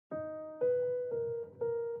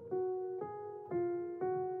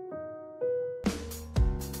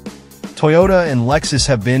Toyota and Lexus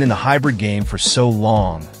have been in the hybrid game for so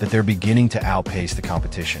long that they're beginning to outpace the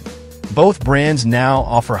competition. Both brands now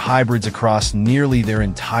offer hybrids across nearly their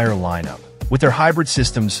entire lineup, with their hybrid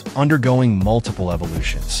systems undergoing multiple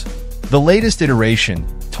evolutions. The latest iteration,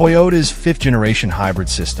 Toyota's 5th-generation hybrid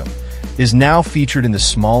system, is now featured in the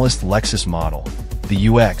smallest Lexus model, the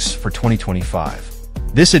UX for 2025.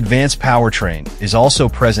 This advanced powertrain is also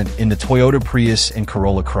present in the Toyota Prius and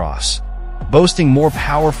Corolla Cross, boasting more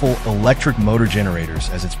powerful electric motor generators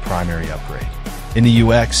as its primary upgrade. In the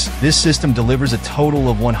UX, this system delivers a total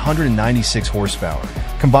of 196 horsepower,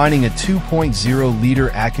 combining a 2.0-liter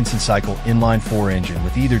Atkinson cycle inline-4 engine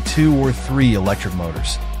with either 2 or 3 electric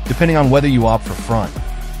motors, depending on whether you opt for front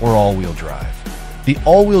or all-wheel drive. The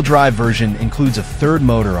all-wheel drive version includes a third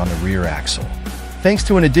motor on the rear axle, thanks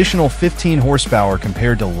to an additional 15 horsepower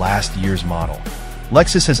compared to last year's model.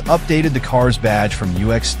 Lexus has updated the car's badge from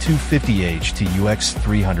UX250h to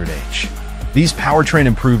UX300h. These powertrain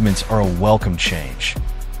improvements are a welcome change,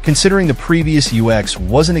 considering the previous UX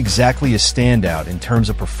wasn't exactly a standout in terms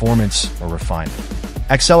of performance or refinement.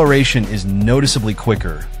 Acceleration is noticeably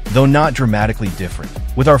quicker, though not dramatically different,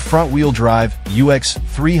 with our front-wheel drive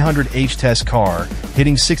UX300h test car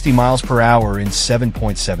hitting 60 miles per hour in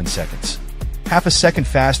 7.7 seconds, half a second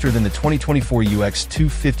faster than the 2024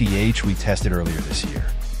 UX250h we tested earlier this year.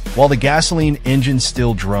 While the gasoline engine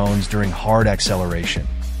still drones during hard acceleration,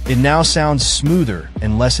 it now sounds smoother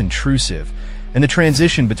and less intrusive, and the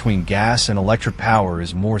transition between gas and electric power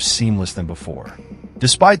is more seamless than before.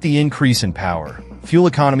 Despite the increase in power, fuel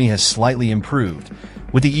economy has slightly improved,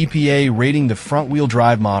 with the EPA rating the front-wheel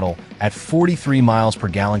drive model at 43 miles per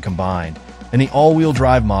gallon combined and the all-wheel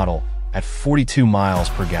drive model at 42 miles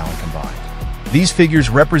per gallon combined. These figures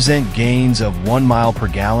represent gains of 1 mile per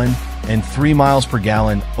gallon and 3 miles per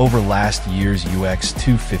gallon over last year's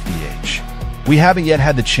UX250h. We haven't yet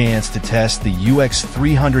had the chance to test the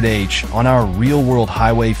UX300h on our real-world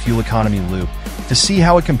highway fuel economy loop to see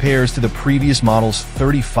how it compares to the previous model's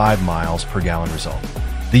 35 miles per gallon result.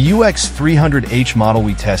 The UX300h model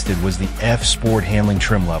we tested was the F Sport handling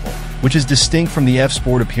trim level, which is distinct from the F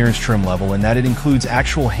Sport appearance trim level in that it includes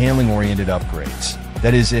actual handling-oriented upgrades.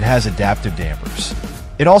 That is, it has adaptive dampers.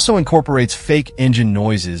 It also incorporates fake engine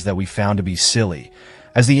noises that we found to be silly,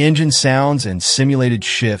 as the engine sounds and simulated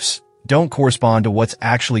shifts don't correspond to what's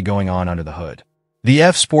actually going on under the hood. The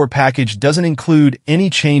F Sport package doesn't include any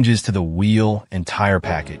changes to the wheel and tire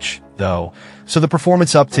package, though, so the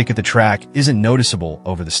performance uptick at the track isn't noticeable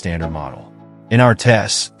over the standard model. In our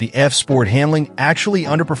tests, the F Sport handling actually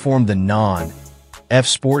underperformed the non-F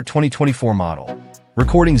Sport 2024 model,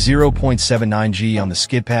 recording 0.79 G on the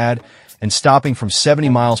skid pad and stopping from 70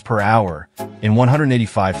 miles per hour in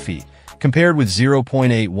 185 feet, compared with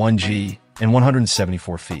 0.81 G and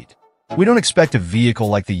 174 feet. We don't expect a vehicle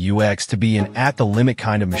like the UX to be an at-the-limit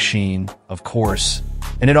kind of machine, of course,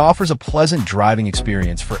 and it offers a pleasant driving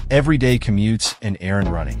experience for everyday commutes and errand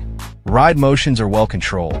running. Ride motions are well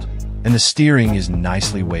controlled, and the steering is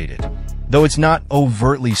nicely weighted. Though it's not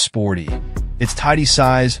overtly sporty, its tidy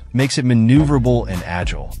size makes it maneuverable and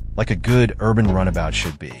agile, like a good urban runabout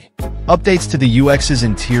should be. Updates to the UX's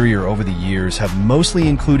interior over the years have mostly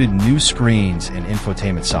included new screens and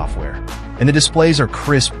infotainment software, and the displays are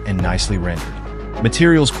crisp and nicely rendered.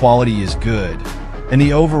 Materials quality is good, and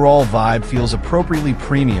the overall vibe feels appropriately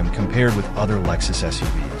premium compared with other Lexus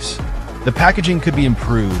SUVs. The packaging could be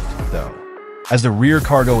improved, though, as the rear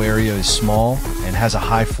cargo area is small and has a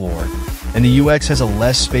high floor, and the UX has a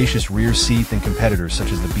less spacious rear seat than competitors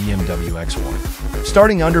such as the BMW X1.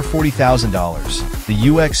 Starting under $40,000, the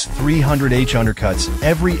UX300h undercuts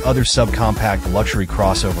every other subcompact luxury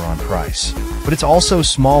crossover on price, but it's also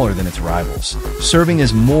smaller than its rivals, serving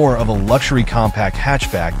as more of a luxury compact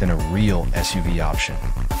hatchback than a real SUV option.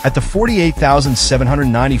 At the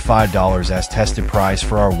 $48,795 as tested price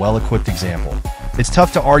for our well-equipped example, it's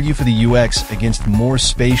tough to argue for the UX against more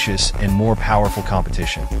spacious and more powerful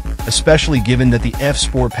competition, especially given that the F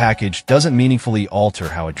Sport package doesn't meaningfully alter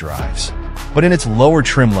how it drives. But in its lower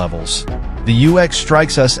trim levels, the UX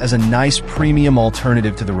strikes us as a nice premium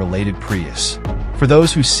alternative to the related Prius, for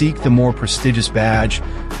those who seek the more prestigious badge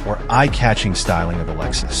or eye-catching styling of the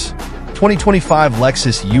Lexus. 2025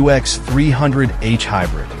 Lexus UX300h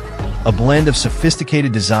Hybrid, a blend of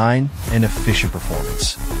sophisticated design and efficient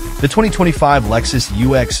performance. The 2025 Lexus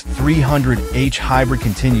UX300h Hybrid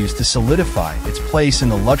continues to solidify its place in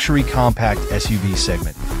the luxury compact SUV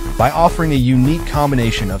segment by offering a unique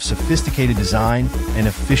combination of sophisticated design and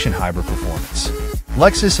efficient hybrid performance.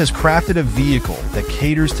 Lexus has crafted a vehicle that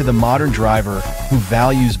caters to the modern driver who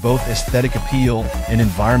values both aesthetic appeal and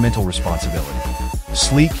environmental responsibility.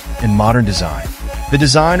 Sleek and modern design, The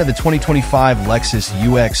design of the 2025 Lexus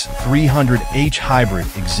UX300h Hybrid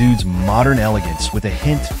exudes modern elegance with a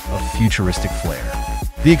hint of futuristic flair.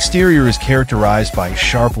 The exterior is characterized by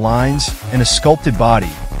sharp lines and a sculpted body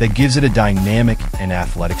that gives it a dynamic and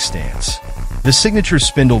athletic stance. The signature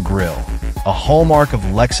spindle grille, a hallmark of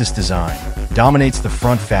Lexus design, dominates the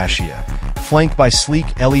front fascia, flanked by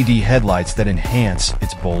sleek LED headlights that enhance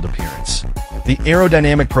its bold appearance. The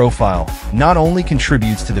aerodynamic profile not only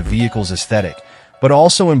contributes to the vehicle's aesthetic, but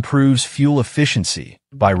also improves fuel efficiency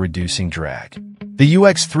by reducing drag. The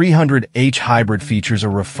UX300h Hybrid features a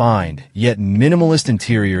refined, yet minimalist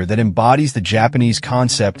interior that embodies the Japanese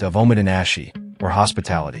concept of omotenashi, or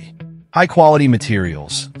hospitality. High-quality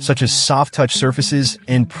materials, such as soft-touch surfaces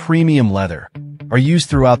and premium leather, are used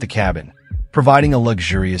throughout the cabin, providing a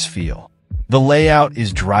luxurious feel. The layout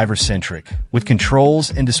is driver-centric, with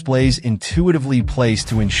controls and displays intuitively placed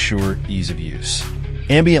to ensure ease of use.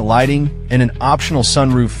 Ambient lighting and an optional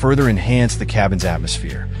sunroof further enhance the cabin's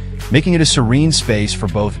atmosphere, making it a serene space for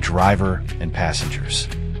both driver and passengers.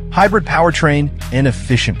 Hybrid powertrain and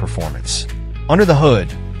efficient performance. Under the hood,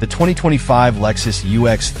 the 2025 Lexus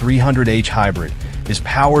UX300h Hybrid is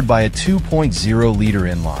powered by a 2.0-liter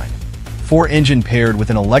inline four engine paired with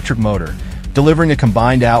an electric motor, delivering a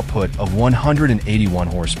combined output of 181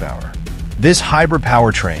 horsepower. This hybrid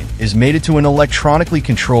powertrain is mated to an electronically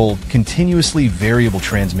controlled, continuously variable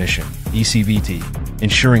transmission, ECVT,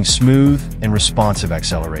 ensuring smooth and responsive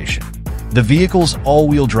acceleration. The vehicle's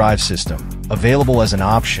all-wheel drive system, available as an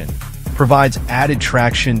option, provides added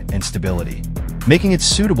traction and stability, making it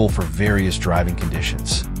suitable for various driving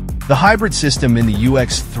conditions. The hybrid system in the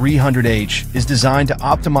UX300h is designed to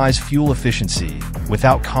optimize fuel efficiency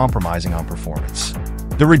without compromising on performance.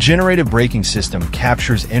 The regenerative braking system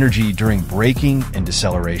captures energy during braking and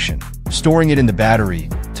deceleration, storing it in the battery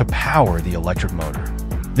to power the electric motor.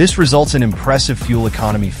 This results in impressive fuel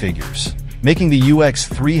economy figures, making the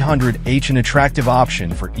UX300h an attractive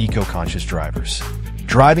option for eco-conscious drivers.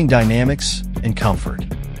 Driving dynamics and comfort.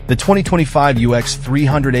 The 2025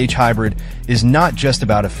 UX300h Hybrid is not just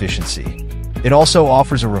about efficiency. It also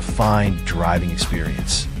offers a refined driving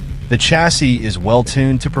experience. The chassis is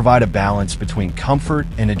well-tuned to provide a balance between comfort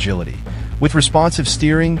and agility, with responsive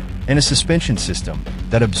steering and a suspension system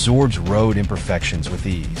that absorbs road imperfections with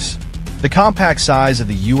ease. The compact size of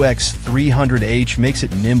the UX300h makes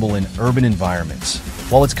it nimble in urban environments,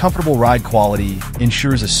 while its comfortable ride quality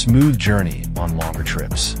ensures a smooth journey on longer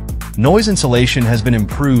trips. Noise insulation has been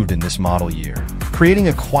improved in this model year, creating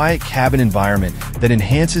a quiet cabin environment that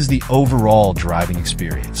enhances the overall driving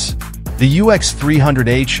experience. The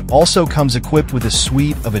UX300h also comes equipped with a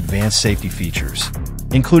suite of advanced safety features,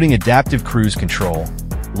 including adaptive cruise control,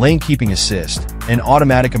 lane keeping assist, and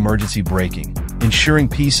automatic emergency braking, ensuring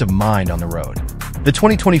peace of mind on the road. The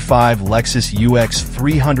 2025 Lexus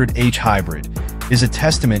UX300h Hybrid is a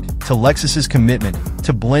testament to Lexus's commitment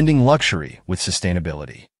to blending luxury with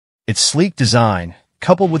sustainability. Its sleek design,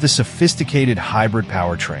 coupled with a sophisticated hybrid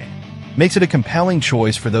powertrain, makes it a compelling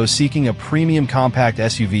choice for those seeking a premium compact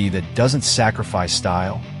SUV that doesn't sacrifice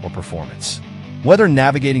style or performance. Whether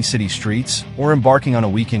navigating city streets or embarking on a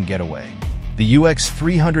weekend getaway, the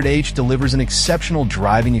UX300h delivers an exceptional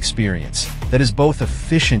driving experience that is both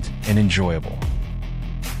efficient and enjoyable.